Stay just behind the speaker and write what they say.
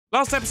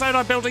Last episode,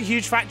 I built a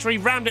huge factory,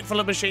 rammed it full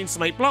of machines to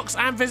make blocks,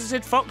 and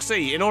visited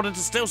Foxy in order to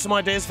steal some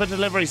ideas for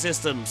delivery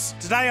systems.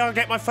 Today, I'll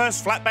get my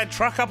first flatbed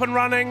truck up and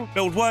running,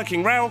 build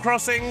working rail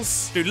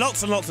crossings, do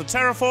lots and lots of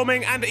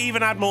terraforming, and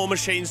even add more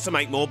machines to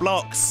make more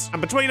blocks. And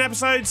between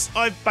episodes,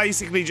 I've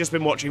basically just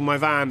been watching my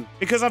van,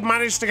 because I've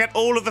managed to get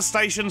all of the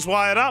stations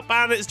wired up,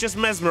 and it's just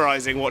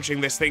mesmerizing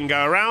watching this thing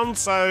go around.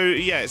 So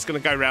yeah, it's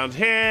going to go around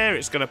here,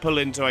 it's going to pull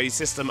into a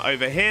system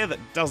over here that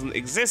doesn't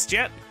exist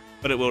yet,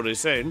 but it will do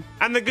soon.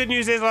 And the good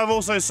news is I've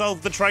also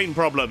solved the train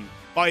problem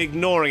by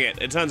ignoring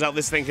it. It turns out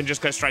this thing can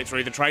just go straight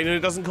through the train and it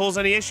doesn't cause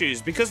any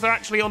issues because they're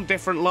actually on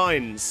different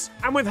lines.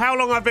 And with how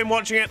long I've been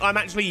watching it, I'm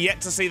actually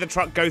yet to see the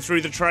truck go through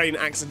the train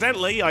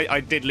accidentally. I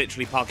did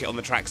literally park it on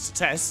the tracks to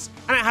test,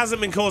 and it hasn't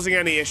been causing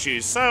any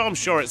issues, so I'm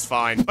sure it's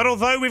fine. But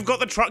although we've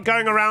got the truck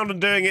going around and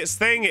doing its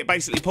thing, it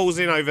basically pulls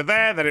in over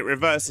there, then it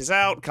reverses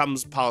out,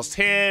 comes past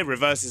here,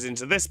 reverses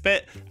into this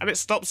bit, and it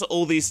stops at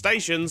all these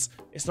stations.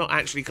 It's not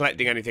actually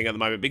collecting anything at the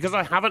moment because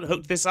I haven't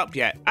hooked this up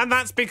yet. And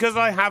that's because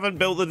I haven't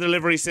built the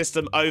delivery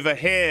system over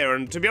here.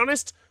 And to be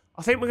honest,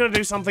 I think we're going to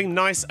do something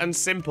nice and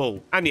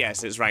simple. And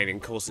yes, it's raining.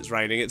 Of course it's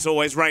raining. It's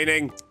always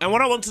raining. And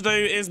what I want to do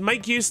is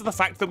make use of the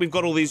fact that we've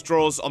got all these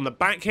drawers on the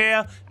back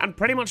here and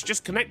pretty much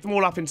just connect them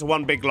all up into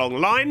one big long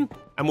line.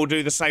 And we'll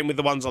do the same with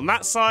the ones on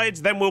that side.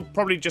 Then we'll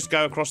probably just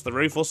go across the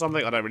roof or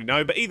something. I don't really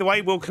know. But either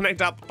way, we'll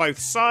connect up both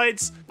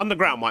sides.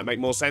 Underground might make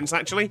more sense,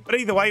 actually. But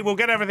either way, we'll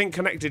get everything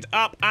connected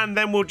up. And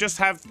then we'll just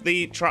have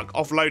the truck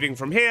offloading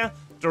from here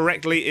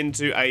directly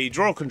into a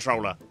drawer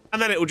controller.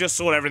 And then it will just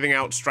sort everything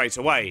out straight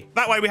away.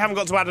 That way we haven't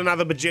got to add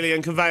another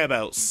bajillion conveyor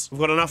belts. We've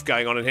got enough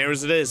going on in here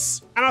as it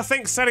is. And I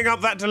think setting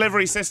up that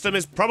delivery system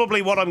is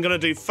probably what I'm going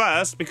to do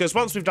first, because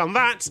once we've done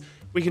that,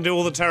 we can do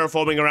all the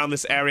terraforming around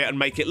this area and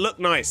make it look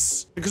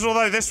nice. Because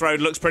although this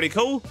road looks pretty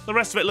cool, the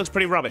rest of it looks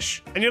pretty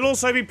rubbish. And you'll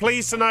also be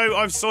pleased to know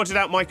I've sorted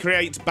out my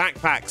Create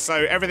backpack,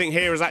 so everything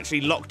here is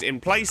actually locked in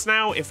place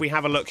now. If we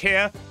have a look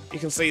here, you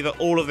can see that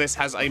all of this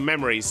has a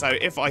memory, so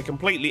if I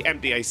completely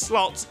empty a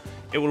slot,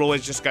 it will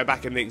always just go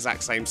back in the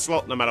exact same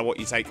slot no matter what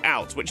you take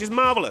out, which is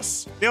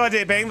marvellous. The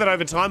idea being that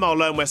over time I'll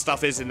learn where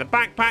stuff is in the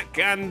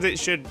backpack and it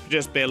should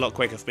just be a lot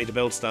quicker for me to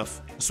build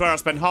stuff. I swear I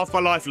spent half my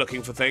life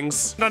looking for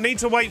things. And I need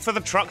to wait for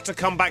the truck to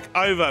come back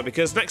over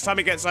because next time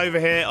it gets over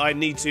here I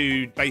need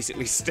to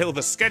basically steal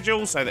the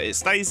schedule so that it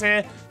stays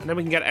here and then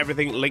we can get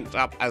everything linked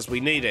up as we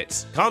need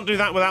it. Can't do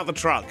that without the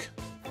truck.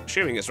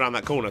 Assuming it's around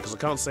that corner because I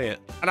can't see it.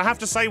 And I have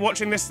to say,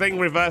 watching this thing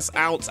reverse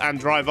out and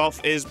drive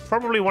off is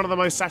probably one of the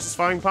most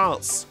satisfying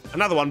parts.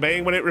 Another one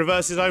being when it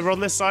reverses over on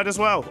this side as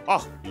well.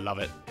 Oh, love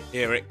it.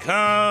 Here it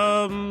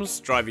comes.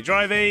 Drivey,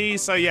 drivey.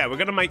 So yeah, we're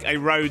going to make a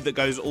road that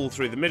goes all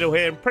through the middle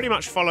here and pretty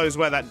much follows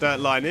where that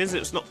dirt line is.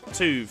 It's not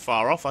too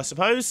far off, I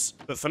suppose.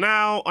 But for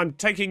now, I'm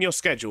taking your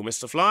schedule,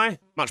 Mr. Fly.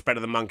 Much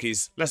better than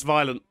monkeys. Less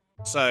violent.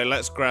 So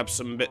let's grab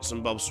some bits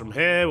and bobs from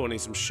here. We'll need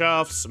some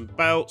shafts, some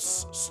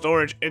belts,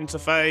 storage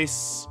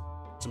interface,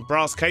 some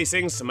brass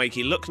casings to make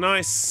it look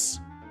nice.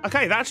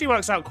 Okay, that actually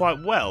works out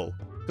quite well.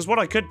 Because what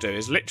I could do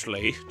is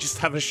literally just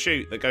have a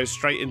chute that goes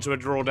straight into a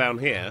drawer down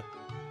here.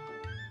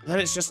 And then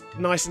it's just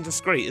nice and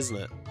discreet, isn't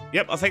it?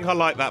 Yep, I think I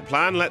like that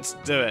plan. Let's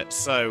do it.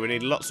 So we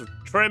need lots of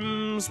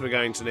trims. We're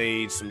going to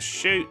need some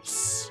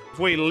chutes. If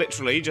we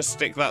literally just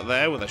stick that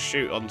there with a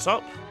chute on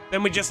top,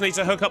 then we just need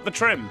to hook up the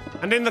trim.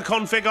 And in the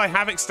config, I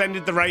have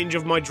extended the range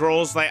of my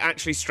drawers. They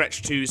actually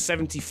stretch to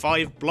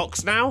 75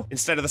 blocks now,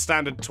 instead of the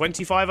standard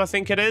 25, I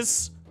think it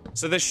is.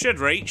 So this should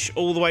reach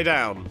all the way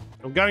down.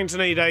 I'm going to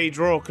need a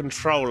drawer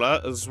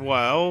controller as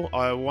well.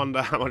 I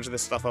wonder how much of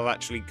this stuff I've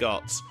actually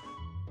got.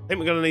 I think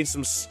we're going to need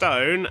some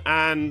stone,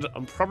 and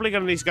I'm probably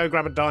going to need to go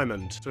grab a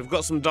diamond. So we've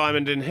got some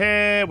diamond in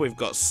here, we've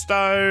got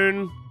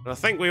stone, and I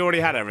think we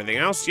already had everything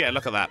else. Yeah,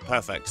 look at that,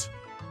 perfect.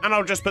 And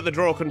I'll just put the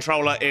drawer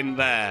controller in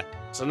there.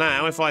 So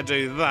now, if I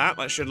do that,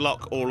 that should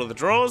lock all of the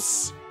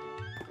drawers.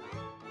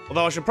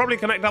 Although I should probably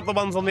connect up the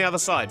ones on the other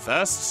side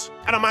first.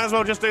 And I might as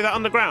well just do that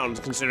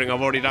underground, considering I've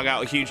already dug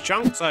out a huge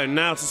chunk. So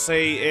now to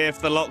see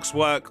if the locks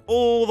work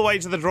all the way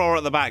to the drawer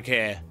at the back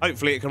here.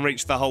 Hopefully it can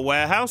reach the whole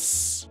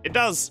warehouse. It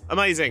does.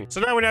 Amazing.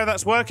 So now we know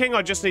that's working.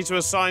 I just need to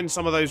assign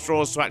some of those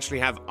drawers to actually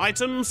have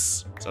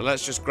items. So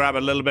let's just grab a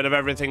little bit of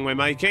everything we're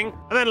making.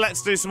 And then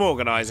let's do some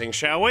organizing,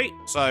 shall we?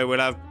 So we'll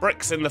have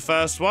bricks in the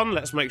first one.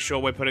 Let's make sure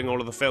we're putting all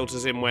of the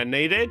filters in where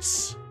needed.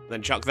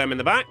 Then chuck them in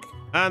the back.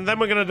 And then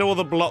we're going to do all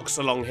the blocks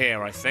along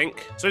here, I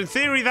think. So in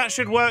theory, that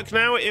should work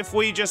now if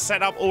we just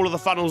set up all of the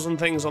funnels and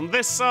things on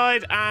this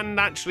side and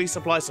actually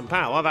supply some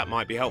power. That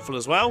might be helpful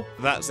as well.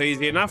 That's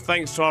easy enough,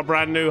 thanks to our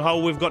brand new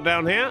hole we've got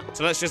down here.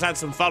 So let's just add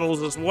some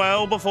funnels as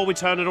well before we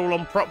turn it all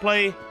on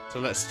properly. So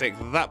let's stick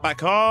that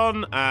back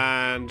on,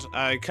 and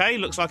okay,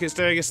 looks like it's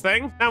doing its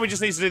thing. Now we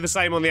just need to do the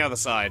same on the other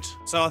side.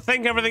 So I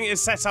think everything is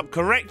set up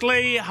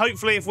correctly.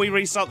 Hopefully if we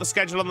restart the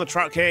schedule on the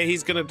truck here,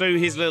 he's going to do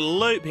his little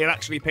loop. He'll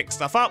actually pick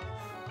stuff up.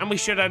 And we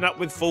should end up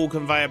with full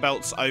conveyor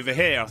belts over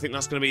here. I think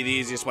that's going to be the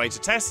easiest way to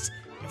test.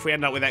 If we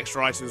end up with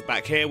extra items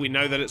back here, we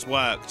know that it's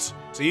worked.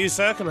 So you,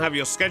 sir, can have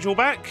your schedule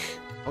back.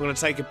 I'm going to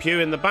take a pew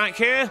in the back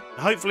here.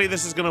 Hopefully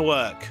this is going to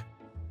work.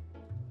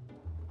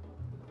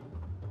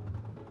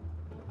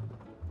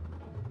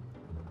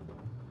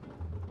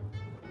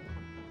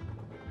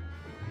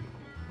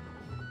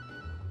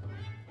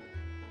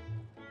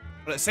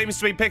 But it seems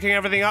to be picking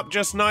everything up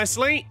just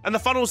nicely. And the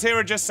funnels here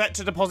are just set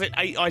to deposit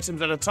 8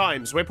 items at a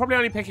time. So we're probably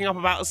only picking up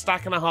about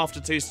 1.5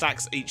 to 2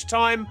 stacks each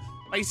time.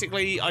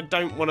 Basically, I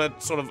don't want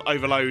to sort of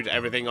overload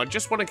everything. I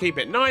just want to keep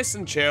it nice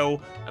and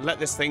chill and let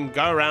this thing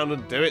go around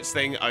and do its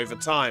thing over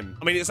time.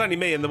 I mean, it's only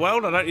me in the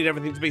world. I don't need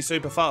everything to be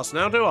super fast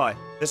now, do I?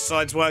 This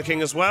side's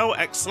working as well.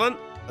 Excellent.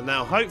 And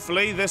now,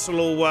 hopefully, this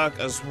will all work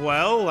as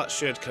well. That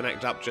should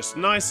connect up just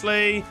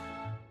nicely.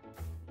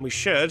 We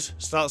should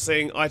start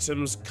seeing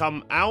items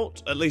come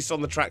out, at least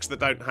on the tracks that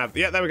don't have...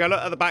 Yeah, there we go.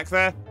 Look at the back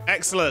there.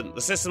 Excellent.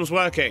 The system's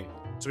working.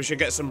 So we should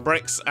get some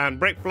bricks and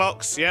brick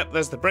blocks. Yep,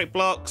 there's the brick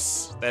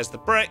blocks. There's the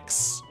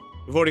bricks.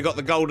 We've already got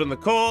the gold and the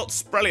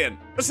quartz. Brilliant.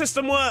 The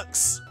system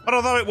works. But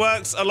although it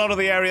works, a lot of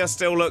the area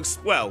still looks,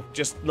 well,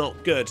 just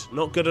not good.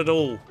 Not good at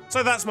all.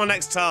 So that's my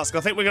next task. I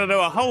think we're going to do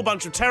a whole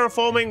bunch of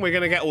terraforming. We're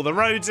going to get all the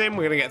roads in.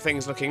 We're going to get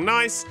things looking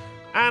nice.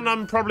 And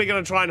I'm probably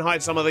going to try and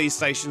hide some of these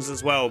stations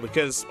as well,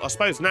 because I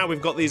suppose now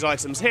we've got these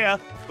items here,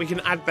 we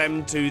can add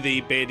them to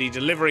the Beardy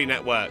delivery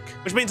network.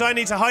 Which means I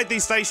need to hide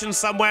these stations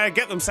somewhere,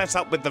 get them set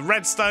up with the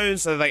redstone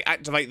so they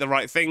activate the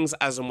right things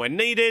as and when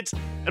needed,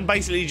 and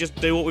basically just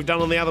do what we've done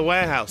on the other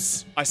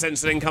warehouse. I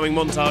sense an incoming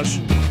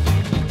montage.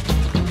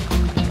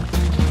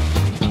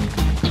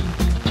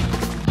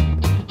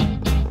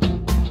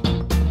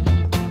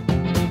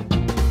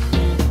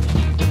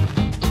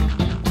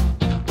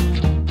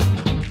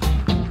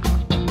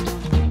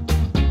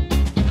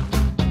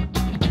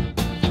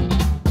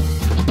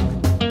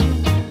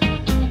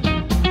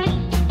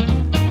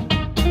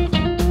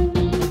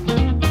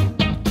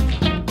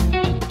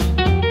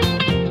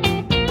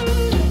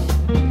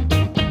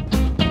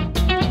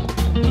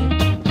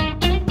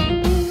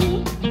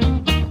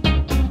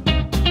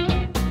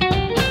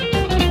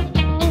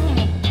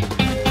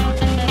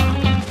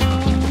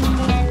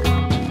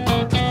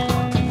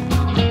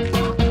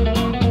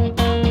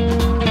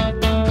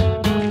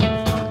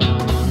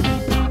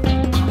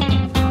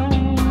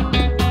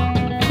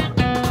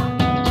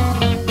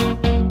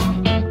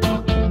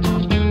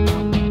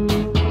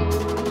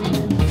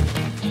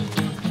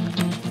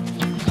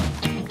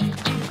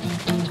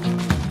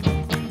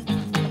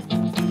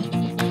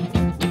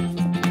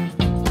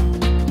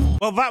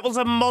 Well, that was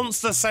a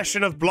monster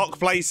session of block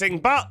placing,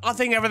 but I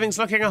think everything's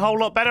looking a whole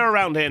lot better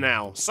around here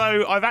now.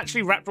 So I've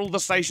actually wrapped all the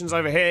stations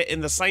over here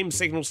in the same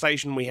signal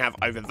station we have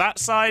over that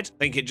side. I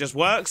think it just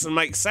works and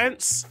makes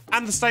sense.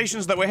 And the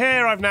stations that were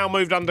here, I've now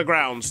moved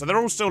underground, so they're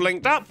all still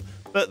linked up,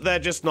 but they're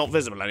just not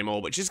visible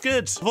anymore, which is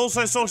good. I've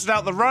also sorted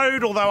out the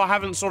road, although I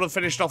haven't sort of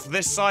finished off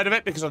this side of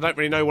it because I don't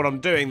really know what I'm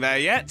doing there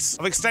yet.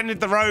 I've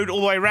extended the road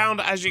all the way around,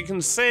 as you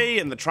can see,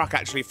 and the truck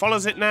actually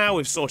follows it now.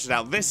 We've sorted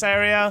out this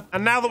area.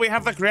 And now that we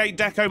have the Create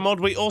Deco mod,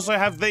 we also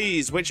have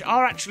these, which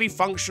are actually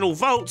functional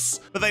vaults,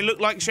 but they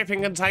look like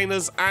shipping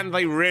containers, and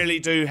they really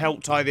do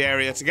help tie the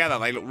area together.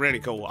 They look really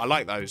cool. I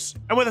like those.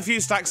 And with a few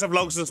stacks of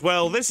logs as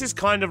well, this is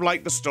kind of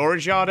like the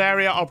storage yard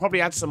area. I'll probably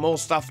add some more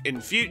stuff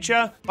in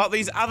future, but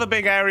these other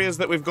big areas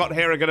that we've got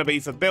here are going to be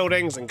for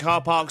buildings and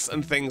car parks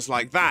and things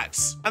like that.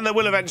 And there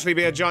will eventually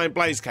be a giant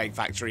blaze cake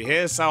factory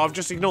here, so I've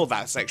just ignored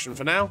that section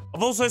for now.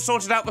 I've also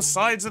sorted out the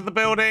sides of the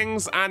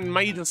buildings and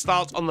made a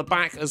start on the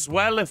back as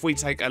well. If we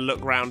take a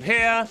look around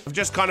here, I've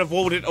just kind of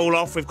walled it all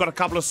off. We've got a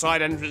couple of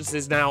side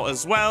entrances now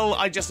as well.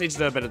 I just need to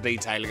do a bit of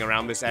detailing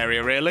around this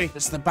area, really.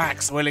 It's the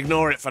back, so we'll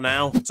ignore it for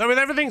now. So with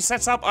everything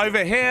set up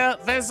over here,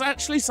 there's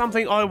actually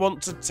something I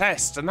want to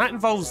test, and that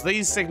involves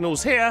these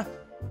signals here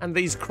and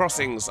these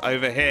crossings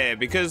over here,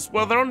 because,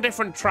 well, they're on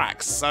different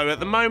tracks. So at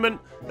the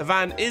moment, the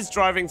van is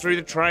driving through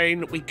the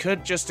train. We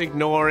could just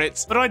ignore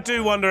it, but I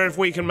do wonder if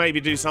we can maybe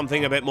do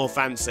something a bit more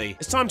fancy.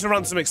 It's time to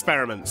run some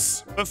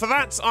experiments. But for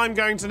that, I'm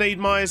going to need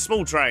my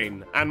small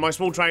train, and my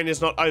small train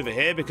is not over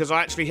here because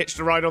I actually hitched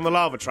a ride on the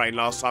lava train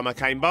last time I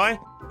came by.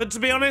 But to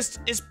be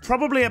honest, it's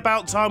probably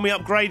about time we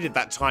upgraded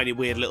that tiny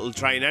weird little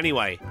train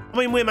anyway. I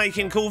mean, we're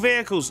making cool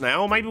vehicles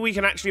now. Maybe we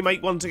can actually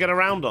make one to get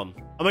around on.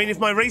 I mean, if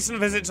my recent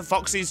visit to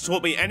Foxy's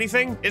taught me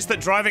anything, it's that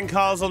driving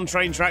cars on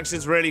train tracks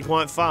is really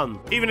quite fun.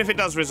 Even if it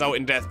does result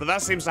in death, but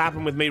that seems to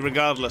happen with me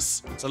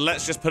regardless. So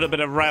let's just put a bit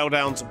of rail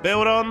down to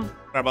build on,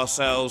 grab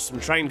ourselves some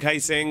train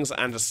casings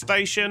and a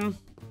station,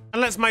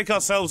 and let's make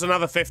ourselves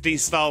another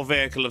 50s style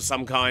vehicle of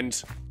some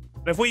kind.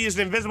 And if we use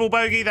an invisible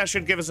bogey, that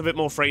should give us a bit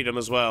more freedom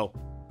as well.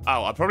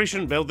 Oh, I probably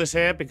shouldn't build this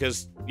here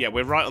because, yeah,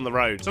 we're right on the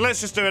road. So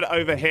let's just do it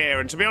over here.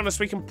 And to be honest,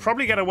 we can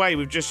probably get away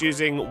with just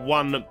using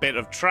one bit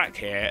of track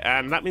here.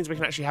 And that means we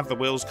can actually have the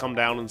wheels come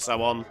down and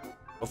so on.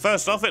 Well,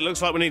 first off, it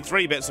looks like we need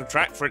 3 bits of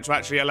track for it to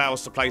actually allow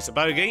us to place a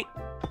bogey.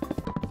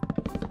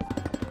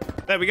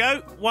 There we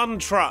go, 1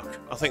 truck.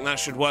 I think that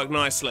should work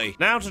nicely.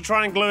 Now to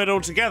try and glue it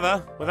all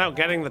together without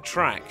getting the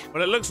track.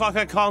 But it looks like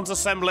I can't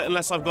assemble it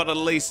unless I've got at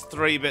least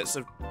 3 bits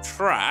of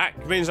track.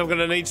 It means I'm going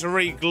to need to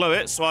re-glue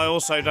it so I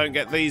also don't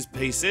get these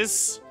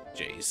pieces.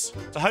 Jeez.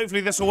 So hopefully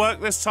this will work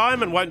this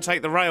time and won't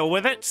take the rail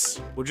with it.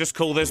 We'll just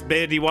call this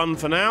Beardy 1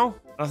 for now.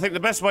 I think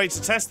the best way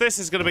to test this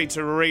is going to be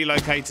to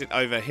relocate it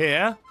over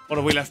here. What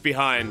have we left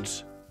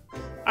behind?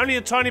 Only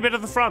a tiny bit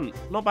of the front.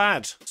 Not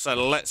bad. So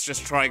let's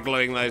just try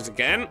gluing those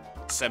again.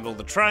 Assemble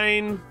the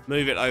train,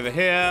 move it over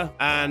here,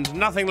 and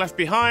nothing left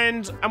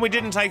behind, and we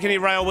didn't take any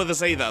rail with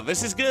us either.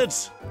 This is good.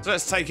 So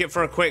let's take it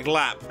for a quick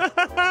lap.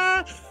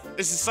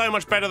 This is so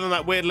much better than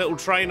that weird little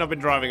train I've been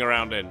driving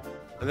around in.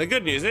 And the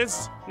good news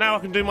is, now I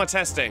can do my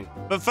testing.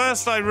 But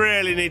first, I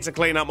really need to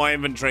clean up my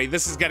inventory.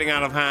 This is getting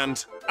out of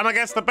hand. And I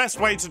guess the best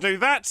way to do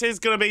that is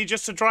going to be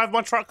just to drive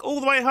my truck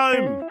all the way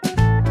home.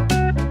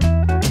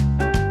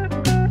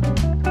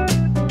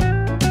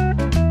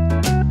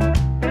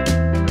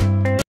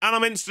 And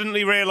I'm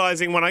instantly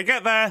realizing when I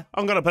get there,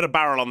 I'm going to put a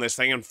barrel on this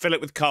thing and fill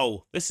it with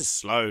coal. This is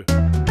slow.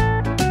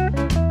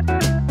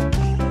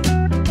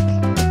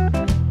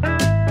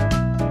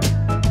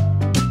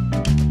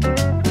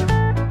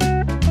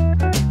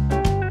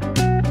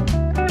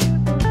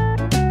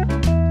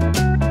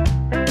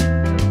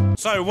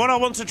 So what I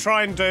want to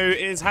try and do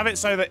is have it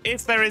so that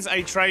if there is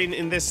a train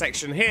in this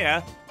section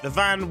here, the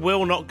van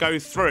will not go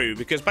through,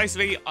 because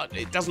basically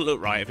it doesn't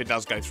look right if it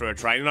does go through a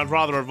train, and I'd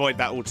rather avoid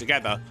that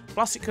altogether.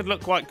 Plus it could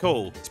look quite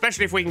cool,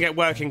 especially if we can get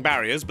working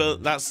barriers,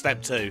 but that's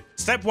step 2.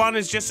 Step 1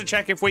 is just to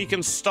check if we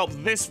can stop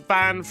this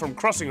van from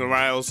crossing the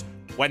rails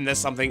when there's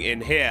something in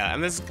here.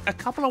 And there's a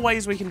couple of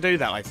ways we can do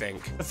that, I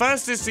think. The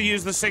first is to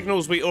use the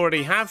signals we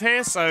already have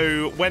here.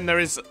 So when there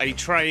is a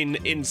train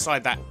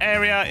inside that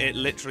area, it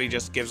literally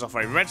just gives off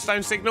a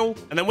redstone signal.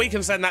 And then we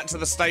can send that to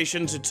the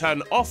station to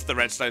turn off the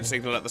redstone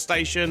signal at the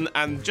station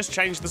and just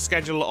change the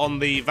schedule on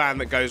the van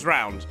that goes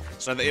round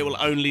so that it will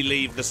only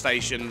leave the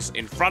stations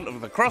in front of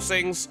the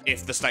crossings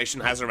if the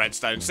station has a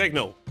redstone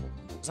signal.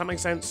 Does that make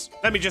sense?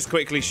 Let me just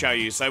quickly show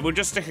you. So we'll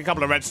just stick a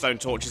couple of redstone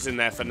torches in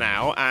there for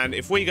now. And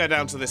if we go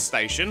down to this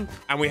station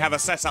and we have a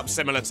setup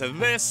similar to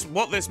this,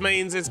 what this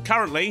means is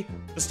currently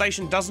the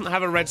station doesn't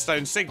have a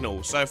redstone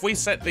signal. So if we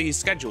set the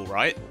schedule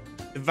right,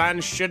 the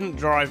van shouldn't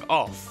drive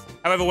off.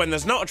 However, when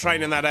there's not a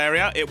train in that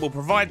area, it will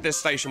provide this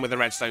station with a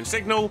redstone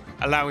signal,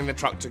 allowing the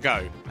truck to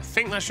go. I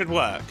think that should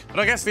work.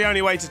 But I guess the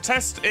only way to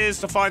test is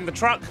to find the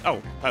truck,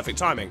 oh, perfect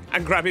timing,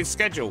 and grab his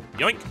schedule.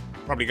 Yoink.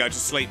 Probably go to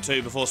sleep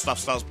too before stuff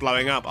starts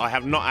blowing up. I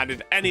have not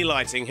added any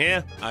lighting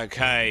here.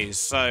 Okay,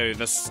 so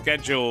the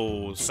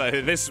schedule. So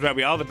this is where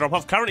we are. The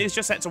drop-off currently is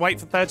just set to wait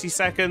for 30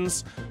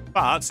 seconds.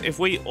 But if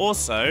we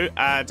also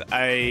add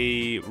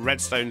a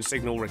redstone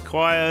signal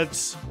required,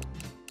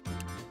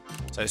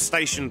 so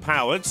station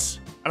powered,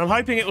 and I'm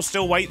hoping it will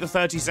still wait the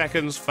 30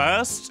 seconds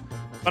first,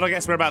 but I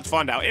guess we're about to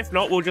find out. If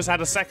not, we'll just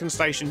add a second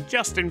station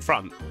just in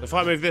front. If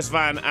I move this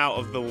van out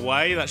of the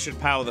way, that should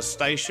power the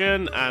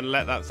station and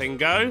let that thing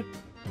go.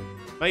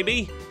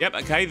 Maybe? Yep,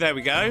 okay, there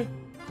we go.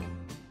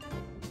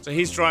 So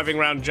he's driving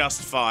around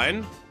just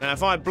fine. Now,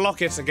 if I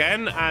block it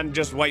again and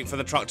just wait for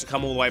the truck to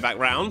come all the way back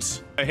round.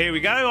 So here we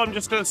go. I'm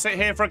just going to sit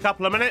here for a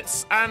couple of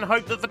minutes and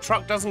hope that the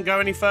truck doesn't go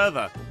any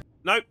further.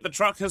 Nope, the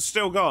truck has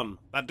still gone.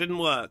 That didn't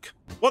work.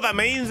 What that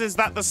means is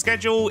that the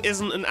schedule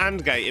isn't an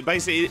AND gate.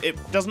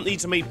 It doesn't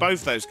need to meet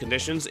both those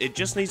conditions. It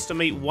just needs to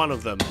meet one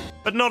of them.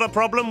 But not a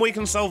problem. We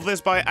can solve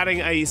this by adding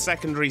a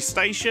secondary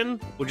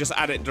station. We'll just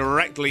add it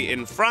directly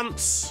in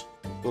front.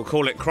 We'll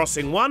call it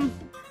crossing 1,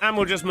 and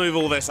we'll just move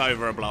all this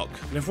over a block.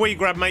 And if we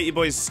grab Matey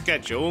Boy's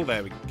schedule,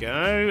 there we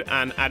go,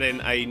 and add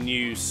in a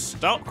new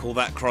stop, call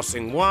that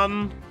crossing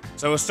 1.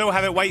 So we'll still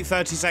have it wait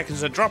 30 seconds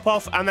to drop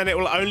off, and then it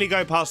will only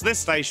go past this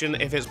station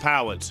if it's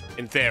powered,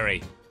 in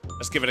theory.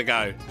 Let's give it a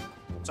go.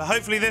 So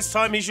hopefully this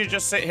time he should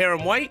just sit here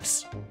and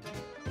wait.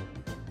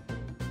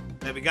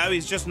 There we go,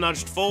 he's just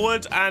nudged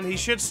forward, and he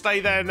should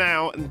stay there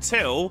now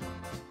until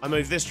I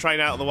move this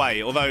train out of the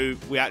way, although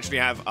we actually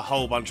have a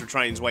whole bunch of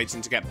trains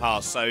waiting to get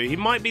past, so he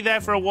might be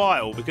there for a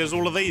while, because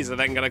all of these are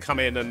then going to come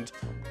in and,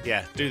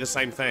 yeah, do the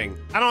same thing.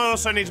 And I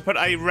also need to put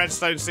a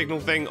redstone signal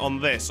thing on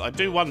this. I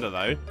do wonder,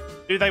 though,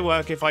 do they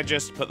work if I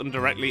just put them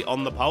directly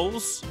on the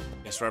poles?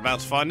 Guess we're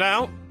about to find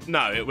out.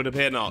 No, it would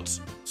appear not.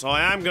 So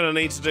I am going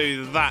to need to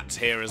do that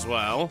here as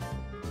well.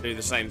 Do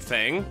the same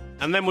thing.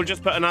 And then we'll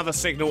just put another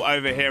signal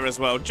over here as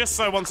well, just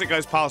so once it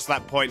goes past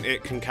that point,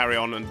 it can carry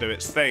on and do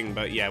its thing.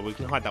 But yeah, we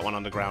can hide that one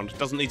underground. It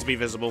doesn't need to be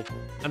visible.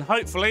 And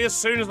hopefully, as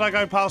soon as I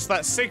go past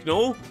that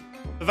signal,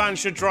 the van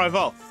should drive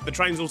off. The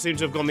trains all seem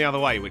to have gone the other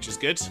way, which is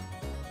good.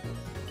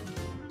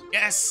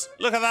 Yes,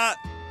 look at that.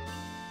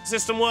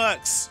 System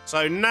works.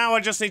 So now I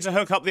just need to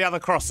hook up the other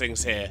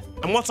crossings here.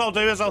 And what I'll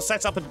do is I'll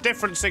set up a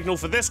different signal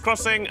for this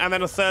crossing and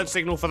then a third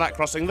signal for that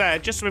crossing there,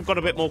 just so we've got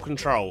a bit more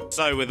control.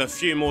 So with a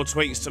few more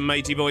tweaks to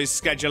Matey Boy's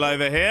schedule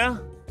over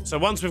here. So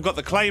once we've got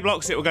the clay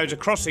blocks, it will go to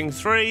crossing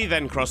 3,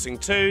 then crossing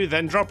 2,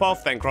 then drop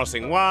off, then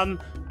crossing 1,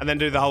 and then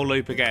do the whole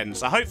loop again.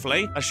 So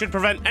hopefully I should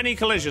prevent any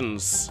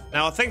collisions.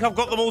 Now I think I've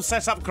got them all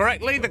set up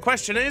correctly. The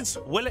question is,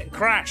 will it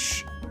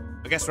crash?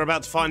 I guess we're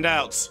about to find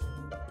out.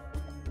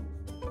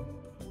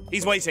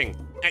 He's waiting.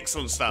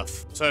 Excellent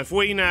stuff. So if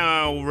we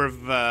now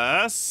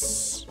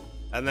reverse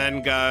and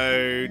then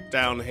go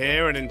down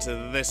here and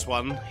into this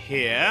one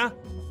here,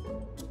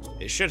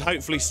 it should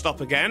hopefully stop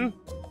again.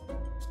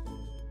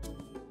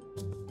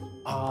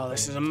 Oh,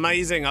 this is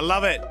amazing. I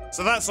love it.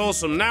 So that's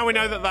awesome. Now we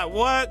know that that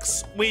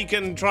works. We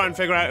can try and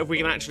figure out if we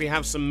can actually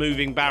have some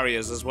moving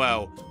barriers as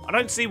well. I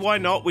don't see why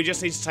not. We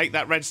just need to take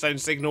that redstone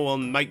signal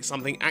and make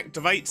something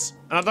activate.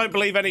 And I don't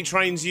believe any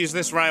trains use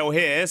this rail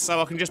here,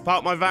 so I can just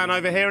park my van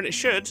over here and it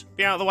should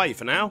be out of the way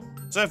for now.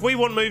 So if we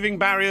want moving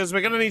barriers,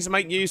 we're going to need to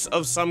make use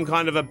of some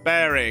kind of a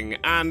bearing.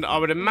 And I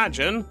would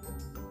imagine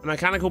a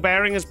mechanical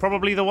bearing is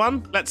probably the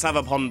one. Let's have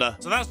a ponder.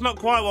 So that's not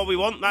quite what we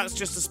want. That's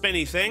just a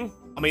spinny thing.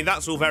 I mean,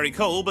 that's all very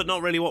cool, but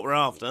not really what we're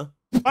after.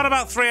 But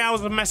about 3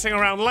 hours of messing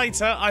around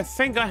later, I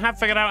think I have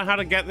figured out how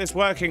to get this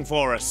working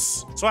for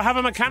us. So I have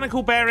a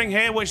mechanical bearing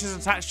here, which is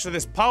attached to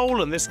this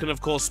pole, and this can, of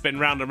course, spin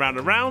round and round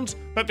and round.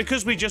 But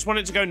because we just want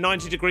it to go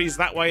 90 degrees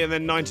that way and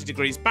then 90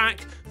 degrees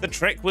back, the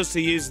trick was to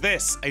use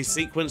this, a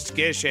sequenced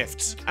gear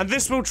shift. And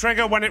this will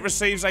trigger when it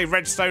receives a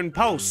redstone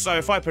pulse. So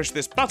if I push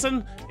this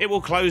button, it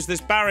will close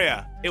this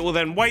barrier. It will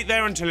then wait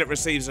there until it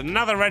receives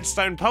another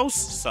redstone pulse,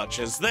 such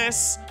as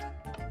this,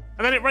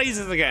 and then it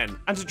raises again.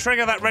 And to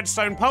trigger that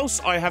redstone pulse,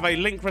 I have a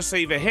link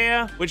receiver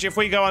here, which if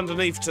we go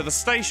underneath to the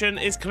station,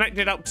 is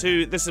connected up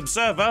to this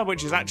observer,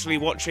 which is actually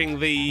watching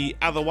the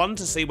other one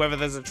to see whether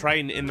there's a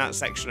train in that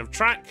section of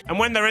track. And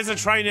when there is a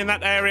train in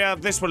that area,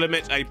 this will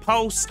emit a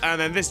pulse,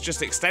 and then this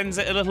just extends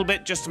it a little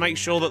bit just to make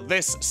sure that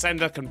this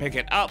sender can pick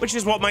it up, which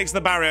is what makes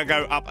the barrier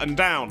go up and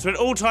down. So it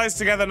all ties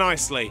together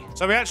nicely.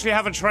 So we actually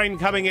have a train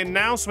coming in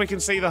now, so we can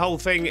see the whole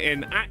thing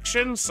in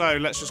action. So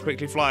let's just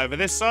quickly fly over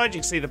this side. You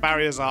can see the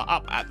barriers are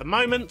up at the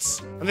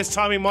moment, and this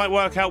timing might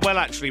work out well.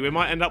 Actually, we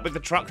might end up with the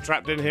truck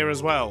trapped in here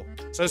as well.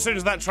 So as soon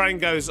as that train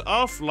goes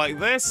off like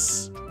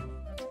this,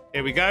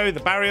 here we go,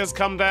 the barriers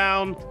come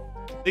down.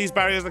 These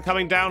barriers are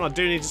coming down. I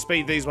do need to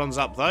speed these ones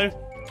up though,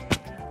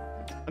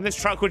 and this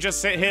truck will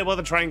just sit here while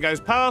the train goes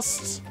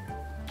past,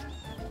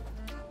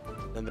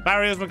 then the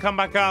barriers will come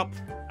back up,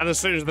 and as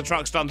soon as the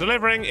truck's done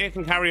delivering, it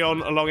can carry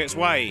on along its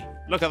way.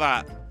 Look at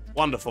that.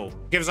 Wonderful.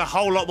 Gives a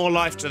whole lot more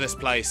life to this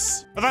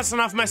place. But that's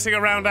enough messing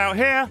around out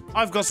here.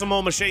 I've got some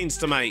more machines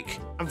to make.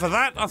 And for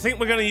that, I think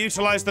we're going to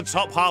utilize the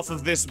top half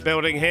of this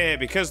building here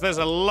because there's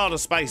a lot of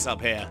space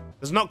up here.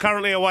 There's not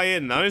currently a way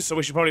in though, so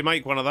we should probably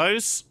make one of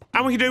those.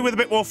 And we can do with a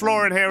bit more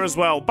floor in here as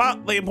well.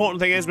 But the important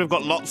thing is we've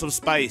got lots of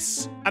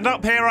space. And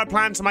up here I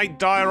plan to make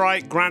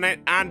diorite,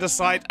 granite,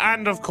 andesite,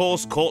 and of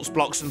course quartz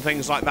blocks and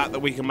things like that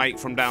we can make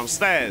from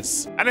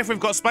downstairs. And if we've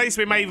got space,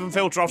 we may even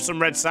filter off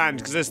some red sand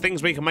because there's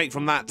things we can make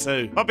from that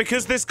too. But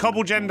because this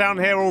cobble gen down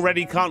here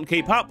already can't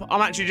keep up,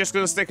 I'm actually just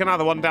going to stick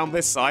another one down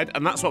this side,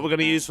 and that's what we're going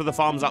to use for the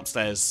farms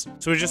upstairs.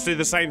 So we just do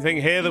the same thing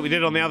here that we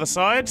did on the other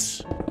side.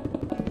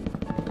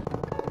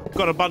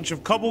 Got a bunch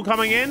of cobble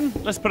coming in.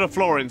 Let's put a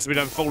floor in so we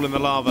don't fall in the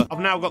lava. I've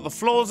now got the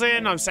floors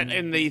in. I've set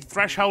in the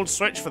threshold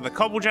switch for the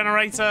cobble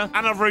generator,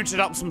 and I've routed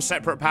up some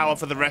separate power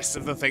for the rest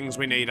of the things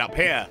we need up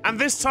here. And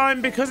this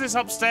time, because it's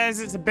upstairs,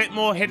 it's a bit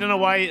more hidden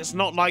away. It's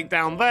not like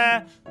down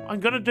there. I'm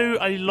going to do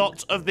a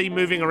lot of the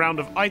moving around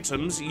of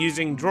items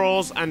using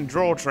drawers and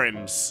drawer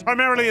trims.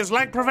 Primarily as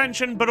lag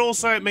prevention, but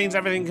also it means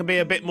everything can be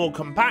a bit more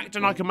compact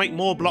and I can make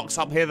more blocks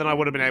up here than I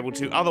would have been able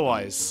to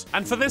otherwise.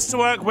 And for this to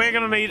work, we're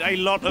going to need a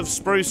lot of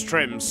spruce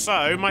trims.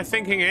 So my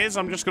thinking is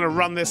I'm just going to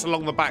run this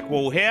along the back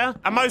wall here,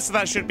 and most of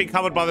that should be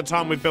covered by the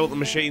time we've built the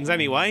machines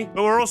anyway,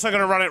 but we're also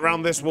going to run it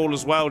around this wall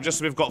as well, just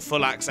so we've got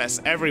full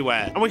access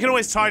everywhere. And we can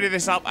always tidy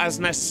this up as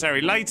necessary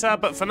later,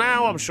 but for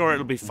now I'm sure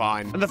it'll be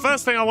fine. And the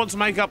first thing I want to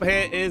make up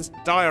here is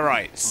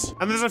diorite.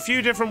 And there's a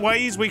few different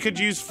ways. We could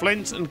use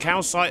flint and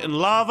calcite and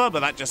lava,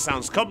 but that just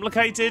sounds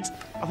complicated.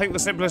 I think the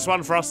simplest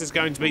one for us is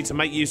going to be to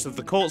make use of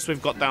the quartz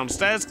we've got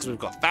downstairs, because we've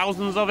got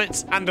thousands of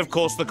it, and of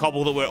course the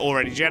cobble that we're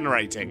already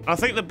generating. I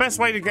think the best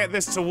way to get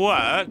this to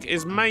work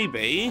is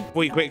maybe, if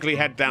we quickly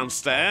head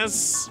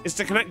downstairs, is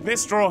to connect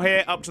this drawer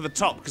here up to the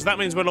top, because that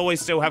means we'll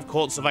always still have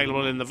quartz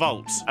available in the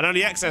vault, and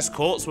only excess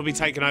quartz will be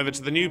taken over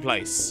to the new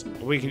place.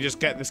 We can just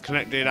get this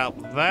connected up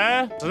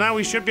there. So now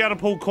we should be able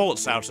to pull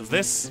quartz out of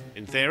this,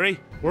 in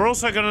theory. We're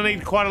also going to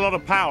need quite a lot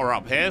of power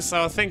up here,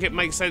 so I think it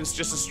makes sense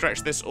just to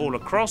stretch this all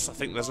across. I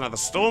think there's another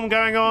storm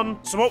going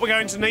on. So what we're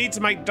going to need to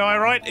make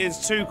diorite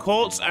is 2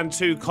 quartz and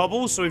 2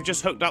 cobble. So we've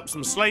just hooked up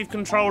some slave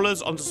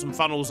controllers onto some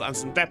funnels and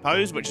some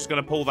depots, which is going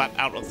to pull that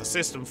out of the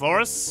system for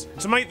us.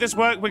 To make this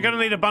work, we're going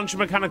to need a bunch of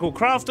mechanical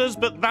crafters,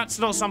 but that's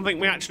not something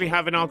we actually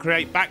have in our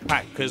create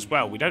backpack because,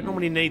 well, we don't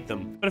normally need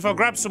them. But if I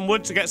grab some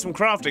wood to get some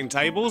crafting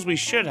tables, we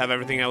should have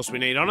everything else we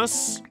need on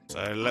us.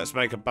 So let's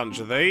make a bunch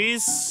of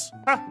these.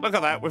 Ah, look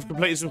at that. We've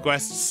completed some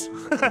quests.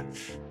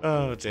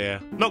 Oh dear.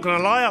 Not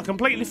gonna lie, I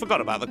completely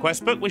forgot about the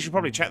quest book. We should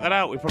probably check that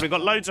out. We've probably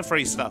got loads of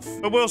free stuff.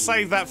 But we'll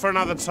save that for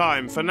another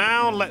time. For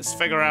now, let's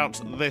figure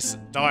out this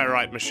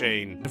diorite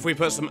machine. If we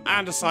put some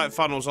andesite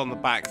funnels on the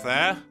back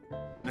there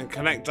and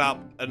connect up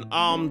an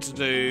arm to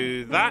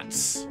do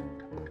that,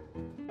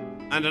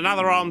 and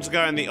another arm to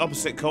go in the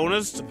opposite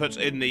corners to put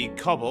in the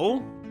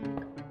cobble.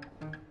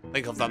 I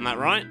think I've done that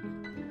right.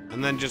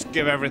 And then just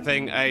give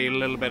everything a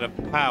little bit of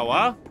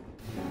power.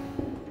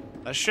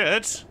 That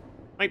should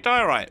make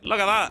diorite. Look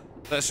at that.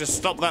 Let's just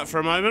stop that for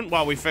a moment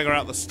while we figure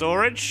out the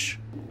storage.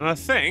 And I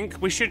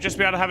think we should just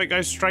be able to have it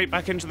go straight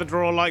back into the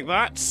drawer like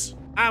that.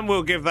 And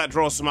we'll give that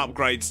drawer some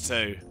upgrades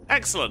too.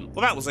 Excellent.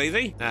 Well, that was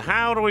easy. Now,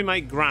 how do we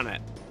make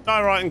granite?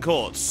 Diorite and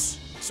quartz.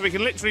 So we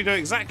can literally do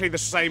exactly the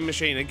same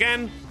machine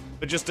again,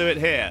 but just do it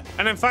here.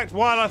 And in fact,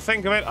 while I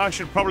think of it, I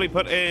should probably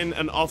put in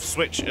an off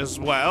switch as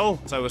well.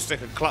 So we'll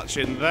stick a clutch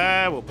in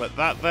there, we'll put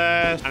that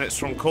there, and it's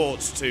from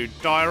quartz to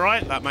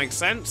diorite. That makes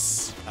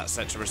sense. That's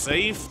set to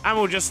receive. And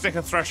we'll just stick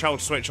a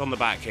threshold switch on the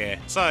back here.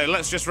 So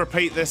let's just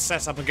repeat this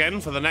setup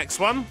again for the next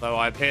one. Though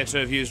I appear to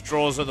have used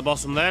drawers at the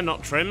bottom there,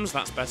 not trims.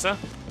 That's better.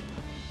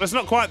 But it's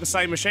not quite the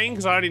same machine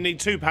because I only need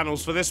 2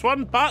 panels for this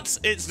one, but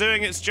it's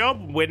doing its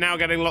job. We're now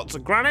getting lots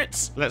of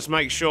granite. Let's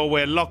make sure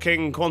we're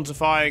locking,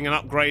 quantifying,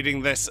 and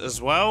upgrading this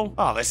as well.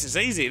 Oh, this is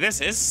easy,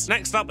 this is.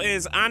 Next up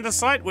is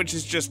andesite, which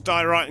is just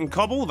diorite and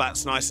cobble.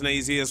 That's nice and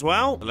easy as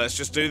well. Let's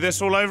just do this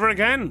all over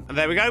again. And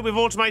there we go, we've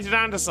automated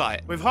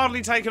andesite. We've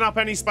hardly taken up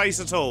any space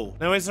at all.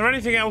 Now, is there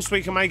anything else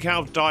we can make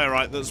out of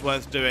diorite that's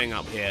worth doing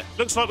up here?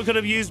 Looks like we could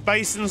have used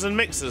basins and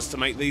mixers to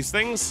make these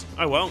things.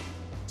 Oh well,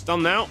 it's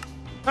done now.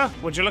 Huh,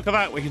 would you look at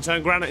that? We can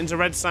turn granite into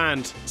red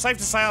sand. Safe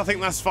to say I think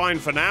that's fine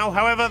for now.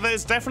 However,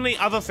 there's definitely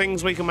other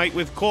things we can make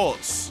with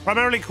quartz.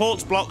 Primarily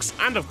quartz blocks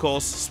and, of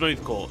course,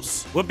 smooth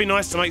quartz. Would be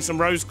nice to make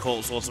some rose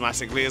quartz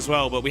automatically as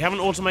well, but we haven't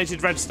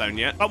automated redstone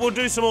yet. But we'll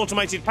do some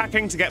automated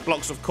packing to get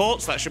blocks of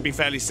quartz. That should be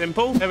fairly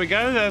simple. There we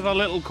go. There's our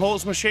little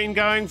quartz machine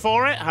going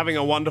for it. Having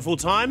a wonderful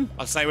time.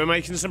 I'd say we're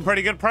making some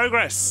pretty good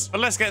progress. But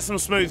let's get some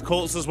smooth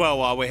quartz as well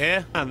while we're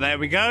here. And there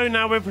we go.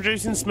 Now we're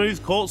producing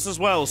smooth quartz as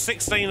well.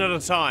 16 at a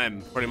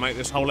time. Probably make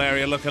this whole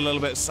area look a little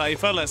bit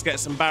safer. Let's get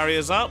some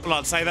barriers up. Well,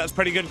 I'd say that's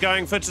pretty good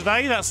going for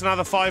today. That's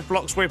another 5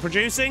 blocks we're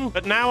producing.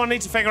 But now I need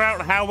to figure out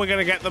how we're going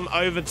to get them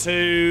over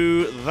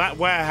to that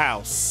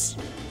warehouse.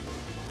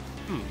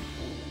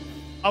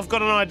 I've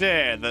got an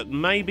idea that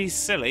may be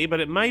silly, but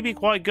it may be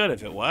quite good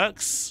if it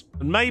works.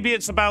 And maybe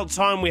it's about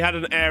time we had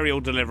an aerial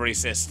delivery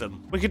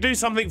system. We could do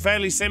something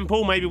fairly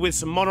simple, maybe with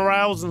some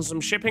monorails and some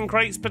shipping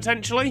crates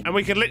potentially. And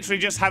we could literally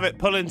just have it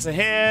pull into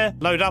here,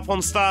 load up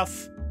on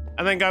stuff,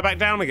 and then go back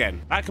down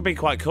again. That could be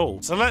quite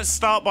cool. So let's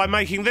start by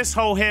making this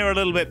hole here a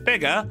little bit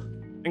bigger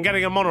and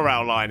getting a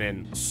monorail line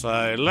in.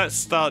 So let's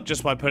start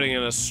just by putting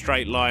in a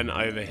straight line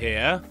over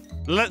here.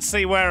 Let's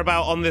see where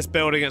about on this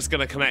building it's going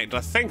to connect.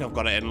 I think I've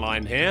got it in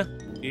line here.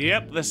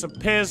 Yep, this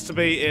appears to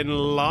be in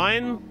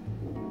line.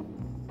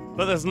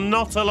 But there's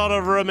not a lot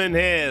of room in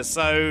here,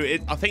 so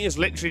I think it's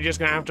literally just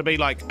going to have to be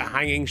like a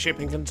hanging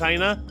shipping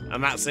container,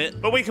 and that's it.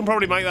 But we can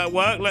probably make that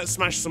work. Let's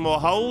smash some more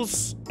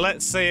holes.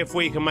 Let's see if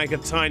we can make a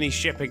tiny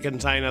shipping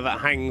container that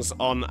hangs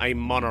on a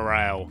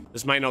monorail.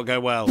 This may not go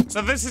well.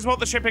 So this is what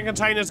the shipping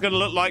container is going to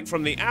look like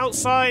from the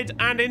outside,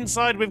 and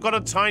inside we've got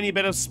a tiny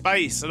bit of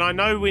space. And I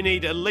know we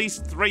need at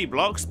least 3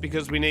 blocks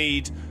because we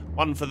need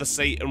 1 for the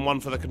seat and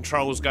 1 for the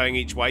controls going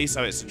each way,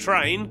 so it's a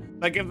train.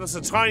 That gives us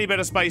a tiny bit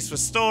of space for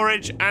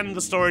storage and the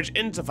storage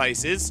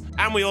interfaces,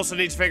 and we also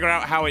need to figure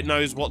out how it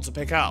knows what to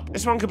pick up.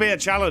 This one could be a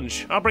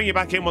challenge. I'll bring you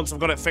back in once I've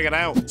got it figured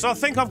out. So I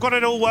think I've got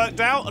it all worked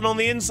out, and on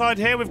the inside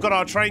here we've got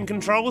our train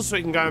controls so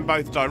we can go in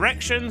both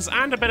directions,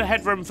 and a bit of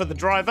headroom for the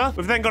driver.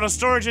 We've then got a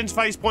storage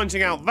interface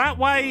pointing out that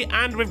way,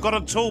 and we've got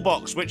a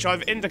toolbox which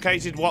I've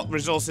indicated what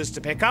resources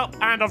to pick up,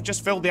 and I've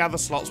just filled the other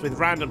slots with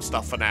random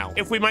stuff for now.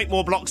 If we make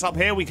more blocks up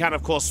here, we can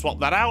of course swap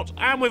that out,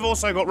 and we've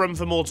also got room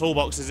for more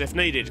toolboxes if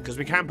needed, because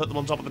we can put them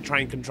on top of the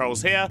train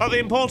controls here. But the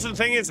important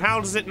thing is, how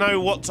does it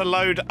know what to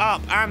load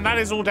up? And that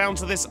is all down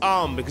to this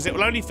arm, because it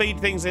will only feed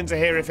things into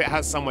here if it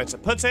has somewhere to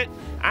put it,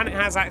 and it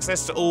has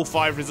access to all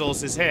 5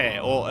 resources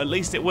here, or at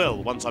least it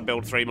will once I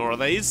build 3 more of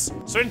these.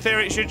 So in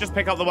theory it should just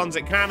pick up the ones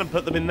it can and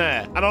put them in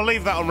there, and I'll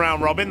leave that on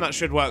round robin. That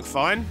should work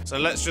fine. So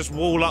let's just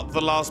wall up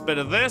the last bit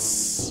of this,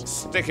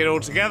 stick it all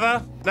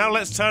together. Now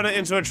let's turn it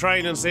into a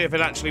train and see if it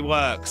actually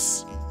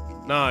works.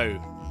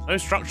 No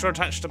structure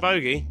attached to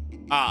bogey.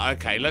 Ah,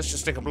 okay, let's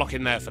just stick a block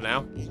in there for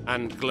now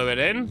and glue it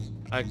in.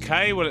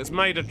 Okay, well, it's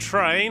made a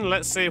train.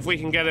 Let's see if we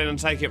can get in and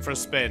take it for a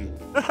spin.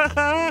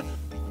 Oh,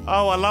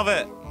 I love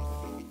it.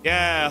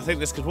 Yeah, I think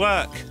this could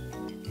work.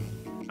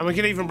 And we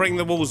can even bring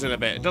the walls in a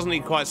bit. It doesn't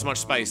need quite so much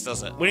space,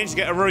 does it? We need to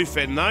get a roof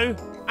in, though.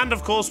 And,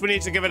 of course, we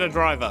need to give it a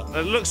driver.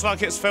 It looks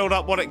like it's filled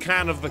up what it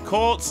can of the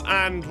quartz,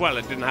 and, well,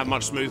 it didn't have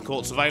much smooth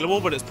quartz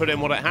available, but it's put in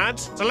what it had.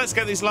 So let's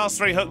get these last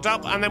 3 hooked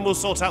up, and then we'll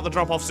sort out the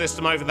drop-off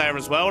system over there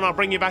as well, and I'll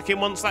bring you back in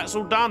once that's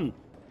all done.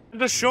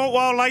 And a short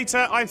while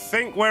later, I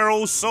think we're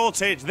all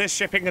sorted. This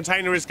shipping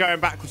container is going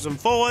backwards and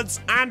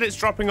forwards, and it's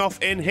dropping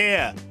off in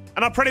here.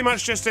 And I pretty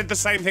much just did the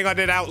same thing I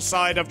did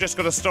outside. I've just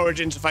got a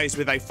storage interface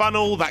with a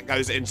funnel that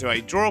goes into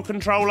a drawer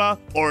controller,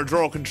 or a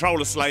drawer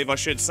controller slave, I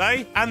should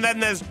say. And then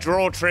there's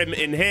drawer trim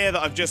in here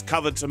that I've just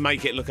covered to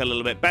make it look a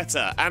little bit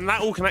better. And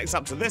that all connects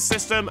up to this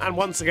system, and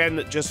once again,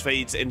 it just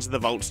feeds into the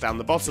vaults down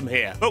the bottom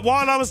here. But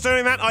while I was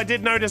doing that, I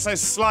did notice a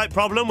slight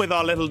problem with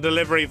our little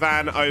delivery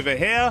van over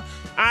here,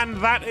 and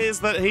that is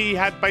that he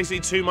had basically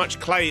too much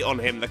clay on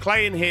him. The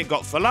clay in here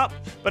got full up,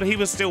 but he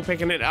was still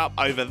picking it up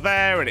over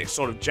there, and it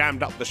sort of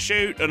jammed up the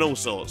chute, and and all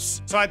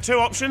sorts. So I had two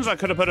options. I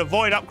could have put a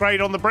void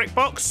upgrade on the brick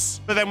box,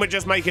 but then we're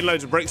just making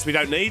loads of bricks we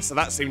don't need, so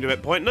that seemed a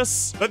bit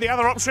pointless. But the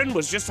other option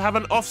was just to have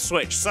an off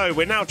switch. So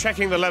we're now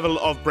checking the level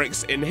of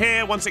bricks in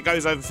here. Once it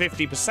goes over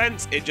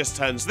 50%, it just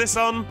turns this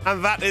on,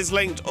 and that is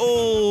linked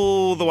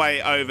all the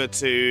way over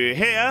to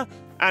here.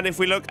 And if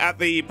we look at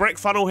the brick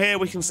funnel here,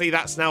 we can see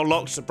that's now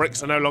locked, so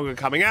bricks are no longer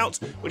coming out,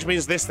 which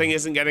means this thing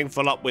isn't getting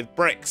full up with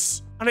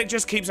bricks. And it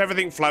just keeps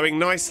everything flowing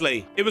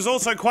nicely. It was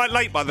also quite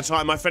late by the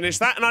time I finished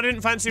that, and I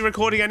didn't fancy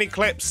recording any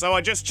clips, so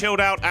I just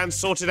chilled out and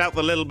sorted out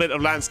the little bit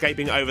of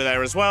landscaping over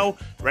there as well,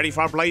 ready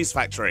for our blaze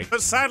factory.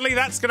 But sadly,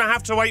 that's gonna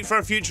have to wait for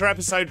a future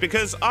episode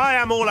because I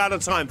am all out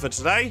of time for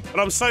today. But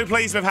I'm so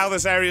pleased with how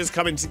this area is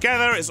coming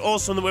together. It's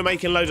awesome that we're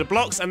making loads of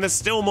blocks, and there's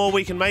still more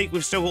we can make.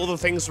 We've still got all the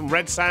things from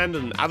red sand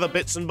and other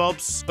bits and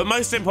bobs. But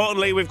most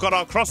importantly, we've got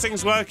our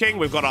crossings working,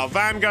 we've got our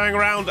van going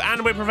around,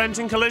 and we're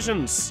preventing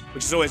collisions,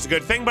 which is always a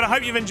good thing. But I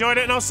hope you've enjoyed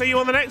it, and I'll see you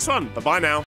on the next one. Bye-bye now.